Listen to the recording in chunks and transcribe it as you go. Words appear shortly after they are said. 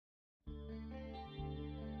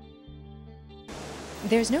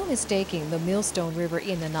There's no mistaking the Millstone River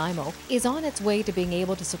in Nanaimo is on its way to being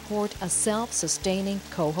able to support a self-sustaining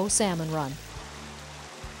coho salmon run.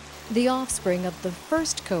 The offspring of the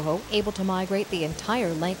first coho able to migrate the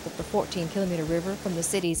entire length of the 14-kilometer river from the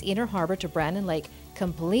city's inner harbor to Brandon Lake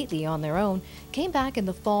completely on their own came back in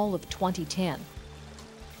the fall of 2010.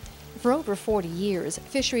 For over 40 years,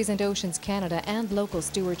 Fisheries and Oceans Canada and local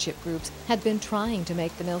stewardship groups had been trying to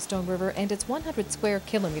make the Millstone River and its 100 square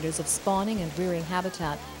kilometers of spawning and rearing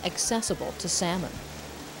habitat accessible to salmon.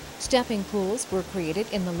 Stepping pools were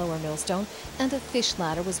created in the lower Millstone, and a fish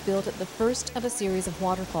ladder was built at the first of a series of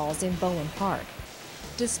waterfalls in Bowen Park.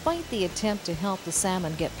 Despite the attempt to help the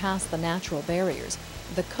salmon get past the natural barriers,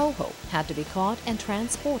 the coho had to be caught and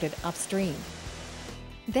transported upstream.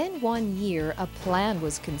 Then one year, a plan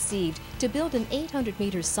was conceived to build an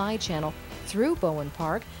 800-meter side channel through Bowen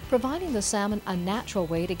Park, providing the salmon a natural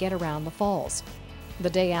way to get around the falls.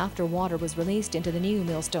 The day after water was released into the new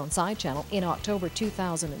Millstone side channel in October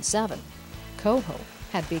 2007, Coho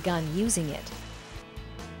had begun using it.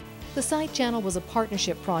 The side channel was a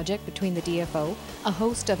partnership project between the DFO, a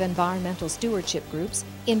host of environmental stewardship groups,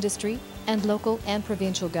 industry, and local and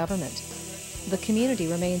provincial government. The community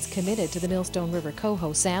remains committed to the Millstone River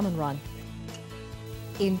Coho Salmon Run.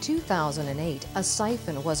 In 2008, a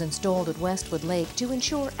siphon was installed at Westwood Lake to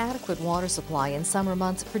ensure adequate water supply in summer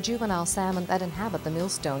months for juvenile salmon that inhabit the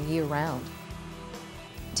Millstone year-round.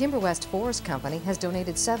 Timber West Forest Company has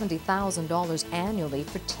donated $70,000 annually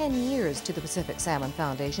for 10 years to the Pacific Salmon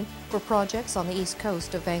Foundation for projects on the east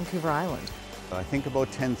coast of Vancouver Island. I think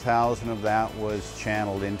about 10,000 of that was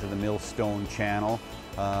channeled into the Millstone Channel,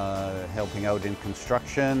 helping out in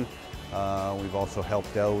construction. We've also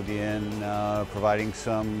helped out in providing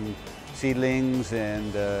some seedlings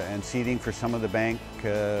and seeding for some of the bank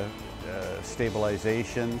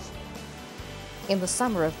stabilizations. In the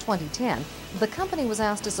summer of 2010, the company was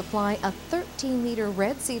asked to supply a 13-meter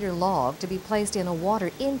red cedar log to be placed in a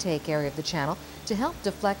water intake area of the channel to help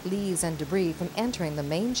deflect leaves and debris from entering the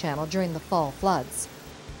main channel during the fall floods.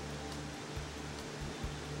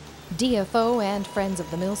 DFO and Friends of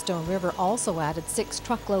the Millstone River also added 6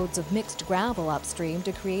 truckloads of mixed gravel upstream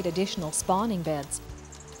to create additional spawning beds.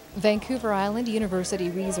 Vancouver Island University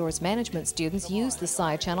Resource Management students use the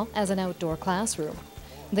side channel as an outdoor classroom.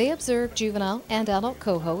 They observe juvenile and adult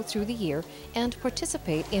coho through the year and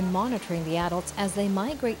participate in monitoring the adults as they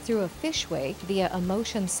migrate through a fishway via a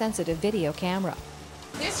motion-sensitive video camera.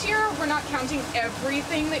 This year, we're not counting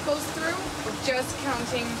everything that goes through, we're just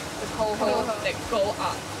counting the coho that go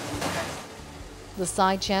up. The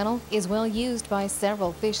side channel is well used by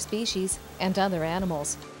several fish species and other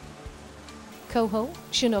animals. Coho,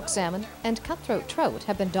 Chinook salmon, and cutthroat trout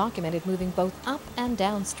have been documented moving both up and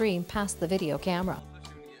downstream past the video camera.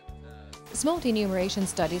 Smolt enumeration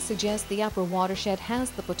studies suggest the upper watershed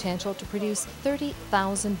has the potential to produce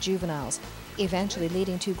 30,000 juveniles, eventually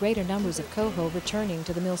leading to greater numbers of coho returning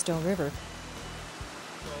to the Millstone River.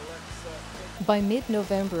 By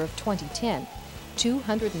mid-November of 2010,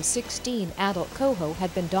 216 adult coho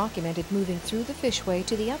had been documented moving through the fishway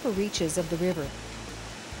to the upper reaches of the river.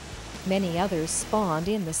 Many others spawned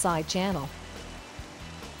in the side channel.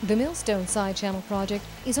 The Millstone Side Channel project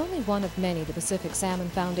is only one of many the Pacific Salmon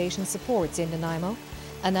Foundation supports in Nanaimo.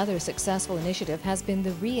 Another successful initiative has been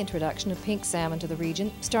the reintroduction of pink salmon to the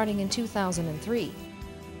region starting in 2003.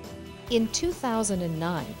 In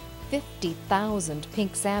 2009, 50,000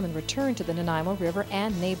 pink salmon returned to the Nanaimo River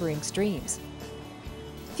and neighboring streams.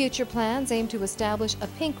 Future plans aim to establish a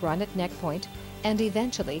pink run at Neck Point and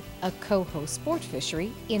eventually a coho sport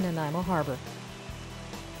fishery in Nanaimo Harbor.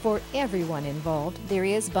 For everyone involved, there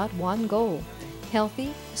is but one goal: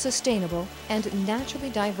 healthy, sustainable, and naturally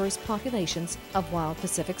diverse populations of wild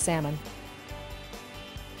Pacific salmon.